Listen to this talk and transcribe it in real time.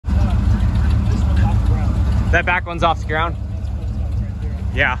That back one's off the ground.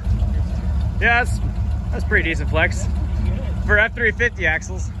 Yeah. Yeah, that's pretty decent flex for F350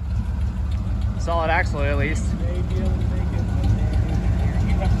 axles. Solid axle at least.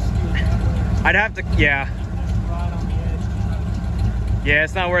 I'd have to, yeah. Yeah,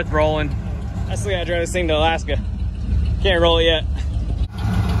 it's not worth rolling. I still gotta drive this thing to Alaska. Can't roll it yet.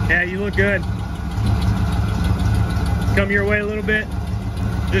 Yeah, you look good. Come your way a little bit.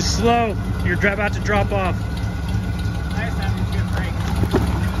 Just slow. You're about to drop off. Nice having a good brake.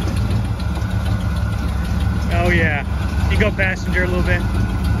 Oh yeah. You go passenger a little bit.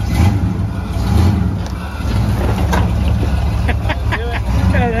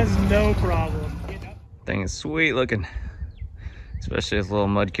 Yeah, that's no problem. Thing is sweet looking. Especially this little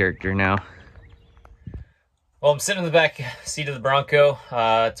mud character now. Well, I'm sitting in the back seat of the Bronco.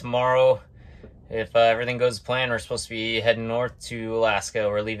 Tomorrow, if everything goes to plan, we're supposed to be heading north to Alaska.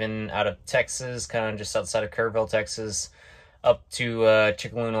 We're leaving out of Texas, kind of just outside of Kerville, Texas, up to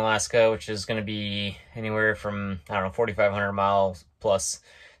Chickaloon, Alaska, which is going to be anywhere from, I don't know, 4,500 miles plus,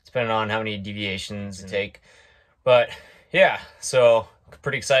 depending on how many deviations you take. But yeah, so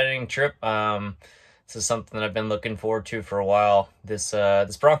pretty exciting trip. This is something that I've been looking forward to for a while. This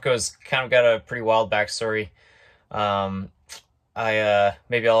Bronco's kind of got a pretty wild backstory. Maybe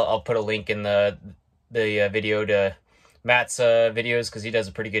I'll put a link in the video to Matt's videos, because he does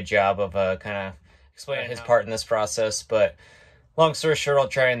a pretty good job of kind of explaining his part in this process. But long story short, I'll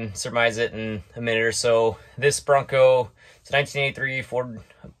try and surmise it in a minute or so. This Bronco, it's a 1983 Ford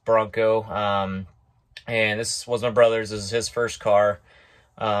Bronco, and this was my brother's. This is his first car.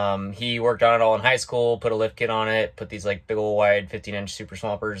 He worked on it all in high school, put a lift kit on it, put these like big old wide 15-inch super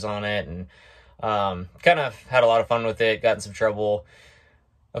swampers on it, and kind of had a lot of fun with it, got in some trouble,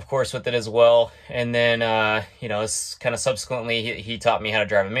 of course, with it as well. And then, you know, it's kind of subsequently, he taught me how to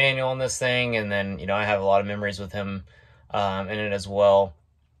drive a manual on this thing. And then, you know, I have a lot of memories with him in it as well.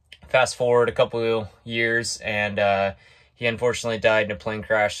 Fast forward a couple years, and he unfortunately died in a plane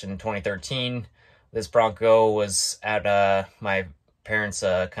crash in 2013. This Bronco was at my parents'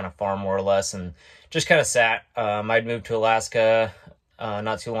 kind of farm, more or less, and just kind of sat. I'd moved to Alaska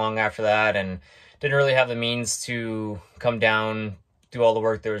not too long after that, and didn't really have the means to come down, do all the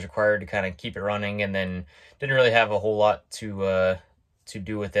work that was required to kind of keep it running, and then didn't really have a whole lot to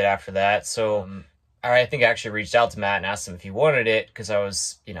do with it after that. So I think I actually reached out to Matt and asked him if he wanted it, because I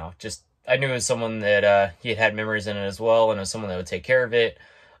was, you know, I knew it was someone that he had memories in it as well, and it was someone that would take care of it.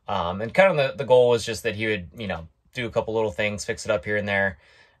 And kind of the goal was just that he would, you know, do a couple little things, fix it up here and there,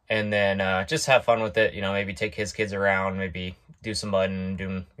 and then just have fun with it. You know, maybe take his kids around, maybe do some mudding,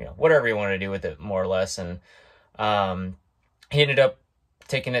 do, you know, whatever he wanted to do with it, more or less. And he ended up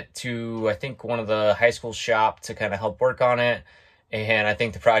taking it to, I think, one of the high school shop to kind of help work on it. And I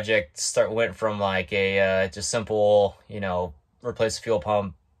think the project went from like a just simple, you know, replace the fuel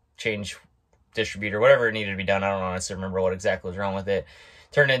pump, change distributor, whatever it needed to be done. I don't honestly remember what exactly was wrong with it.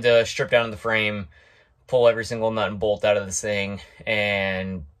 Turned into strip down the frame, pull every single nut and bolt out of this thing,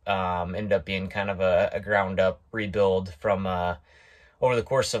 and ended up being kind of a ground up rebuild from over the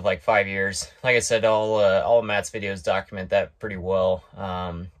course of like 5 years. Like I said, all of Matt's videos document that pretty well.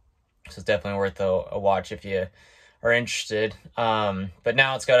 So it's definitely worth a watch if you are interested. But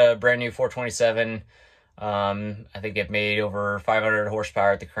now it's got a brand new 427. I think it made over 500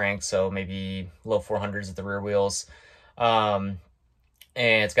 horsepower at the crank, so maybe low 400s at the rear wheels.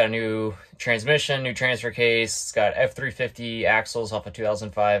 And it's got a new transmission, new transfer case. It's got F350 axles off a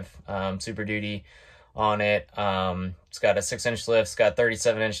 2005 Super Duty on it. It's got a 6-inch lift. It's got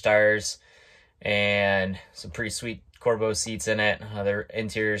 37-inch tires and some pretty sweet Corbeau seats in it. Their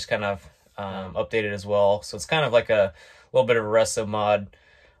interior's kind of updated as well. So it's kind of like a little bit of a resto mod.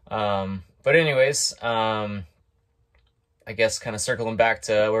 But anyways, I guess kind of circling back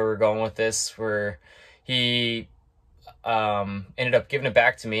to where we're going with this, where he ended up giving it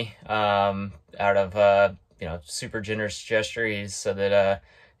back to me out of you know, super generous gesture. He said that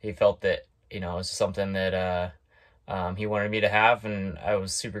he felt that, you know, it was something that he wanted me to have, and I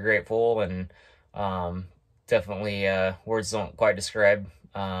was super grateful. And definitely words don't quite describe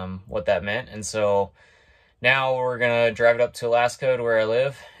what that meant. And so now we're gonna drive it up to Alaska, to where I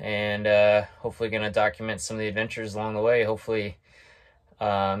live, and hopefully gonna document some of the adventures along the way. Hopefully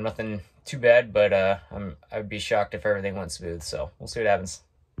nothing too bad, but I'd be shocked if everything went smooth. So we'll see what happens.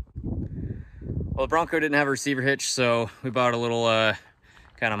 Well, the Bronco didn't have a receiver hitch, so we bought a little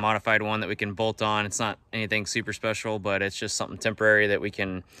kind of modified one that we can bolt on. It's not anything super special, but it's just something temporary that we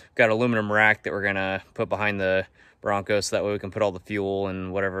can, got an aluminum rack that we're gonna put behind the Bronco, so that way we can put all the fuel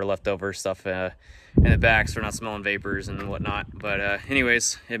and whatever leftover stuff in the back, so we're not smelling vapors and whatnot. But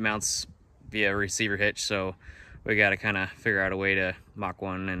anyways, it mounts via receiver hitch, so we got to kind of figure out a way to mock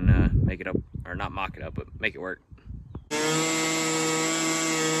one and make it up, or not mock it up, but make it work.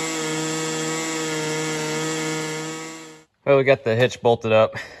 Well, we got the hitch bolted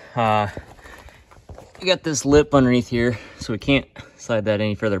up. We got this lip underneath here, so we can't slide that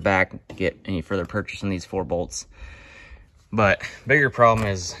any further back, get any further purchase on these 4 bolts. But bigger problem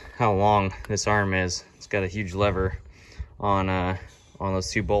is how long this arm is. It's got a huge lever on those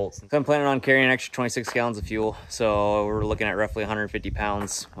 2 bolts. So I'm planning on carrying an extra 26 gallons of fuel, so we're looking at roughly 150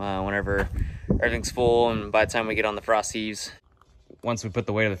 pounds whenever everything's full, and by the time we get on the frost heaves. Once we put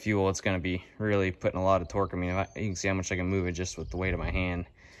the weight of the fuel, it's going to be really putting a lot of torque. I mean, you can see how much I can move it just with the weight of my hand.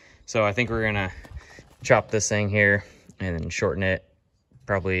 So I think we're going to chop this thing here and then shorten it,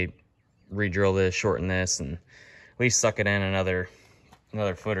 probably re-drill this, shorten this, and at least suck it in another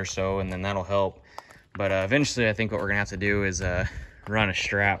foot or so, and then that'll help. But eventually I think what we're gonna have to do is run a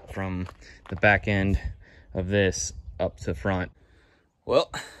strap from the back end of this up to front.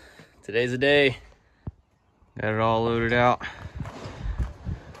 Well, today's the day. Got it all loaded out.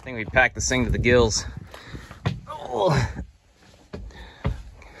 I think we packed this thing to the gills. Oh.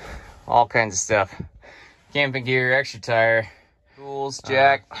 All kinds of stuff. Camping gear, extra tire, tools,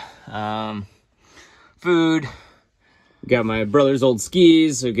 jack, food. Got my brother's old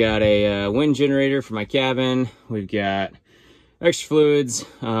skis. We've got a wind generator for my cabin. We've got extra fluids,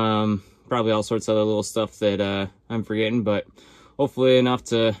 probably all sorts of other little stuff that I'm forgetting, but hopefully enough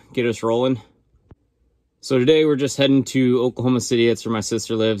to get us rolling. So today we're just heading to Oklahoma City. That's where my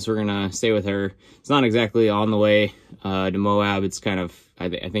sister lives. We're gonna stay with her. It's not exactly on the way to Moab. It's kind of, I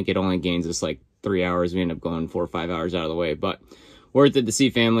think it only gains us like 3 hours. We end up going 4 or 5 hours out of the way, but worth it to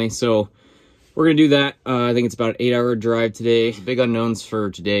see family. So we're gonna do that. I think it's about an 8-hour drive today. Big unknowns for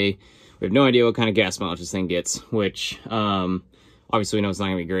today. We have no idea what kind of gas mileage this thing gets, which obviously we know it's not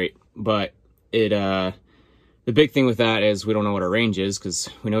gonna be great, but the big thing with that is we don't know what our range is, because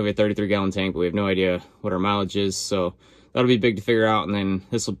we know we have a 33-gallon tank, but we have no idea what our mileage is. So that'll be big to figure out. And then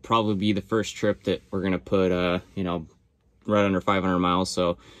this will probably be the first trip that we're gonna put you know, right under 500 miles.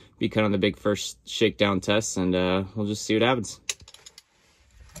 So be kind of the big first shakedown test, and we'll just see what happens.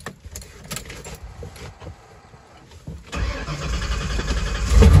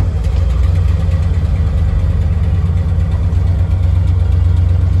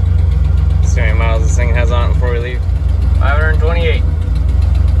 See how many miles this thing has on it before we leave. 528.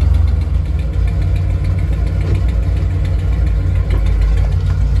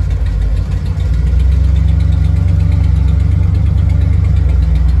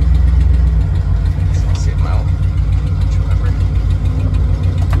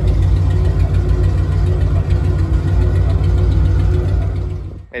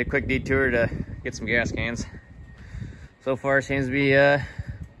 Made a quick detour to get some gas cans. So far seems to be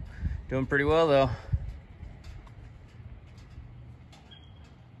doing pretty well though.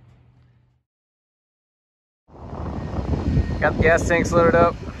 Got the gas tanks loaded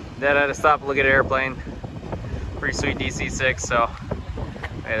up. Dad had to stop and look at an airplane. Pretty sweet DC-6, so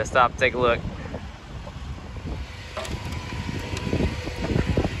I had to stop and take a look.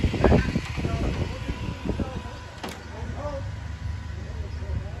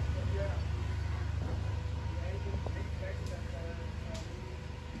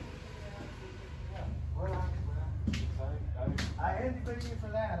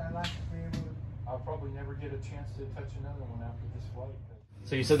 I'll probably never get a chance to touch another one after this flight.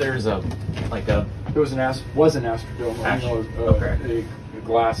 So you said there was a It was an Astrodome, okay. a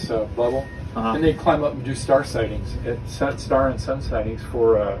glass bubble, and they'd climb up and do star sightings, star and sun sightings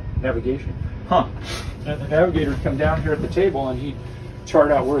for navigation. Huh. And the navigator would come down here at the table and he'd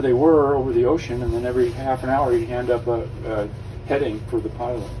chart out where they were over the ocean, and then every half an hour he'd hand up a heading for the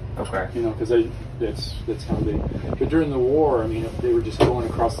pilot. Okay. You know, because that's how they. But during the war, I mean, they were just going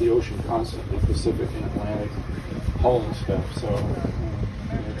across the ocean constantly, Pacific and Atlantic, hull and stuff. So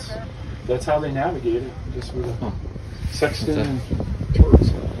that's how they navigated, just with a sextant and torch.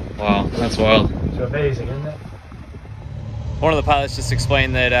 Wow, that's wild. It's amazing, isn't it? One of the pilots just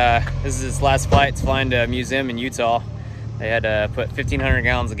explained that this is his last flight. It's flying to a museum in Utah. They had to put 1,500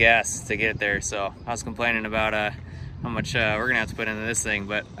 gallons of gas to get it there. So I was complaining about how much we're gonna have to put into this thing,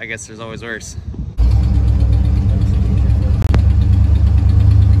 but I guess there's always worse.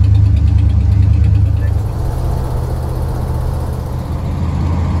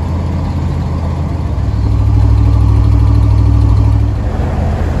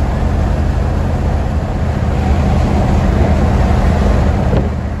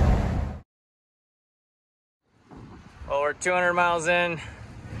 Well, we're 200 miles in,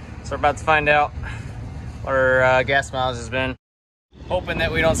 so we're about to find out what our gas mileage has been. hoping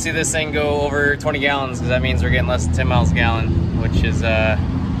that we don't see this thing go over 20 gallons, because that means we're getting less than 10 miles a gallon, which is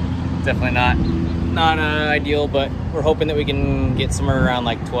definitely not ideal, but we're hoping that we can get somewhere around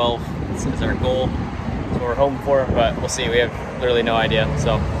like 12. This is our goal. That's what we're hoping for, but we'll see. We have literally no idea.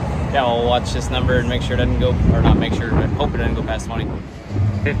 So yeah, we'll watch this number and make sure it doesn't go, or not make sure, but hope it doesn't go past 20.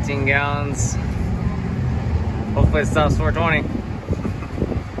 15 gallons. Hopefully it stops 420.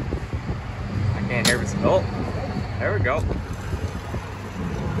 I can't hear it. Oh, there we go.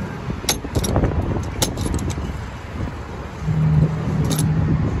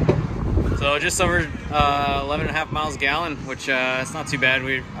 So just over 11.5 miles a gallon, which it's not too bad.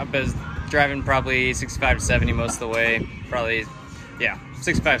 I was driving probably 65 to 70 most of the way. Probably, yeah,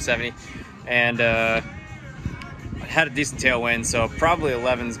 65, 70. And had a decent tailwind, so probably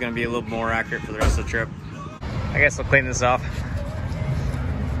 11 is going to be a little more accurate for the rest of the trip. I guess I'll clean this off.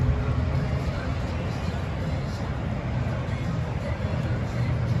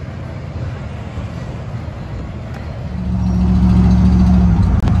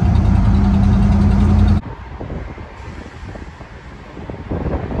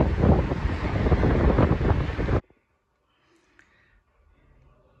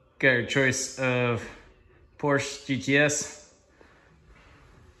 Got your choice of Porsche GTS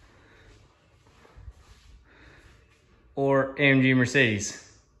or AMG Mercedes.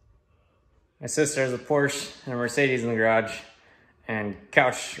 My sister has a Porsche and a Mercedes in the garage, and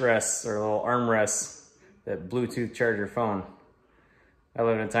couch rests or little arm rests that Bluetooth charge your phone. I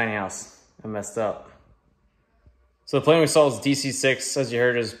live in a tiny house. I messed up. So the plane we saw is DC-6, as you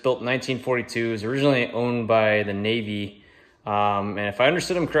heard, is built in 1942. It was originally owned by the Navy. And if I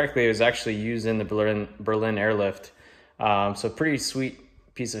understood him correctly, it was actually used in the Berlin airlift. So pretty sweet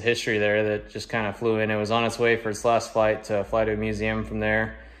piece of history there that just kind of flew in. It was on its way for its last flight to fly to a museum from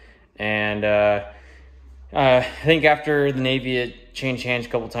there. And I think after the Navy, it changed hands a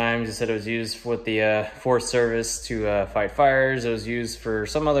couple times. It said it was used with the Forest Service to fight fires. It was used for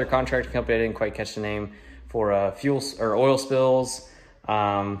some other contracting company, I didn't quite catch the name, for fuel or oil spills.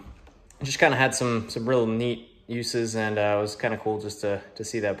 It just kind of had some real neat uses, and it was kind of cool just to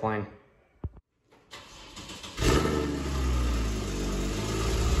see that plane.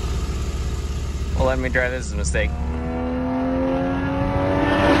 Well, let me drive this is a mistake.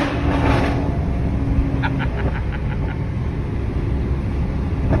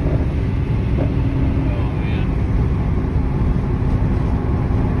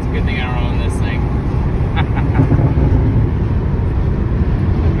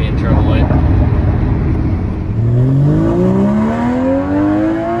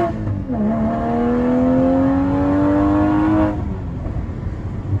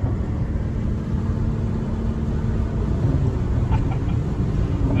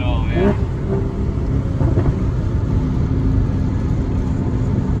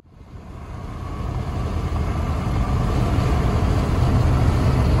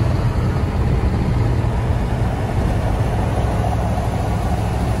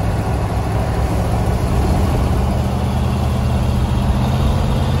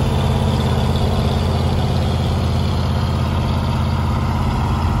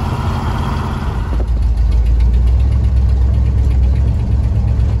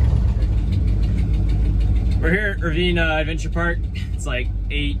 Ravine Adventure Park. It's like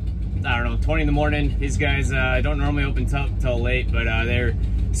 20 in the morning. These guys don't normally open till late, but they're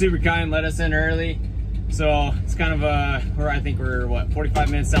super kind, let us in early. So it's kind of I think we're what, 45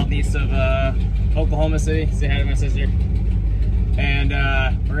 minutes southeast of Oklahoma City. Say hi to my sister. And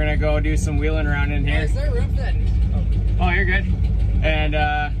we're gonna go do some wheeling around in here. Is there room for that? Oh, you're good. And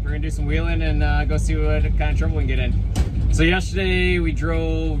we're gonna do some wheeling and go see what kind of trouble we can get in. So yesterday we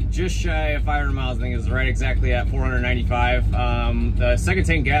drove just shy of 500 miles. I think it was right exactly at 495. The second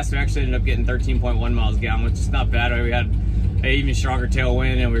tank gas, we actually ended up getting 13.1 miles a gallon, which is not bad. We had an even stronger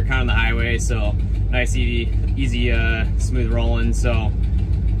tailwind and we were kind of on the highway, so nice, easy, smooth rolling. So,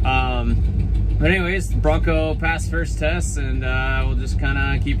 but anyways, Bronco passed first test, and we'll just kind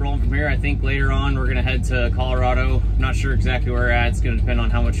of keep rolling from here. I think later on we're gonna head to Colorado. I'm not sure exactly where we're at. It's gonna depend on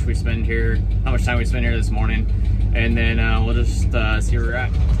how much we spend here, how much time we spend here this morning. And then we'll just see where we're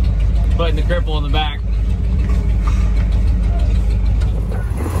at. Putting the cripple in the back.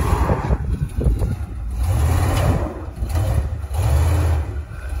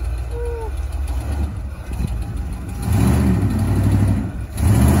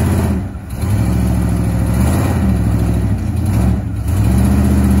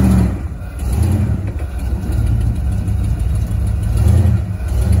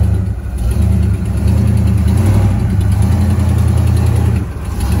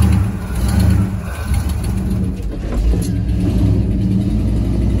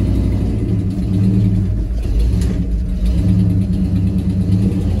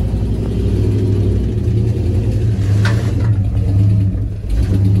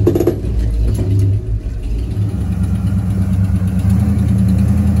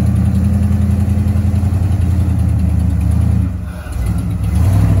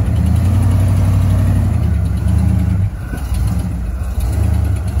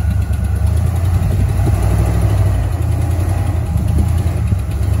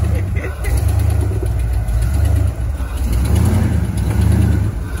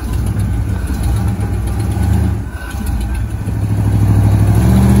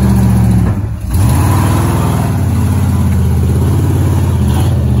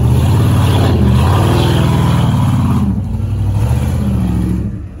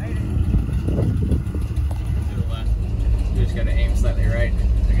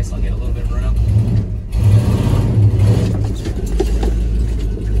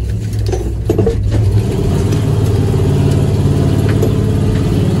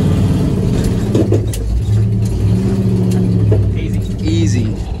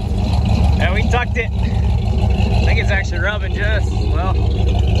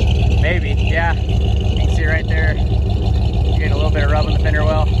 now? Maybe, yeah. You can see right there, getting a little bit of rub on the fender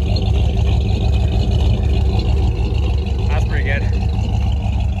well. That's pretty good.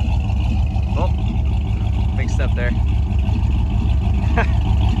 Oh, big step there.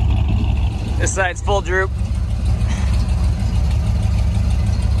 This side's full droop.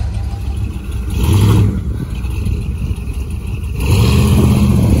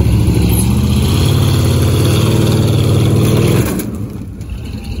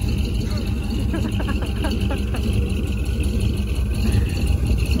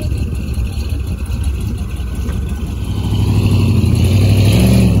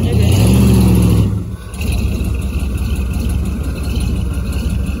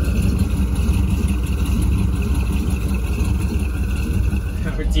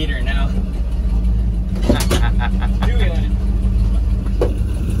 We're teetering now. Doing.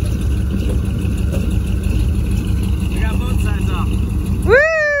 We got both sides off. Woo!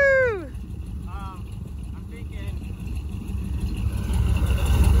 I'm thinking.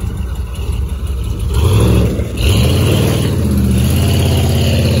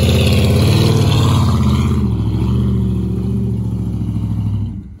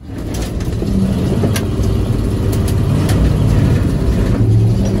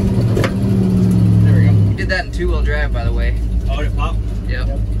 That in two-wheel drive, by the way. Oh, did it pop?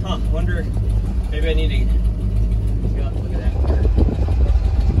 Yep. Huh, wonder, maybe I need to look at that.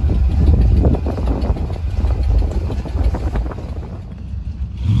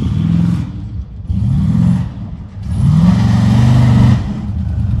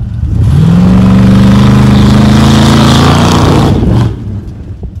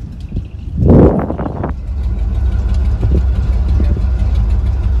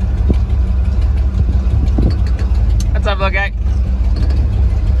 What's up, little guy?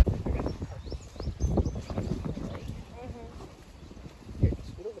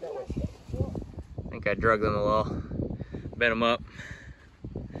 I think I drug them a little, bent them up.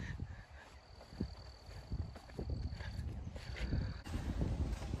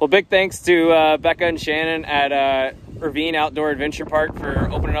 Well, big thanks to Becca and Shannon at Ravine Outdoor Adventure Park for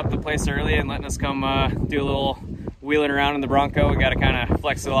opening up the place early and letting us come do a little wheeling around in the Bronco. We got to kind of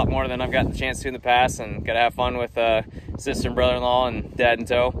flex it a lot more than I've gotten the chance to in the past, and got to have fun with sister and brother-in-law and dad in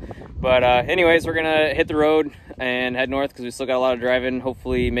tow. But anyways, we're gonna hit the road and head north because we still got a lot of driving.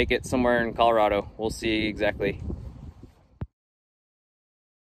 Hopefully make it somewhere in Colorado. We'll see exactly.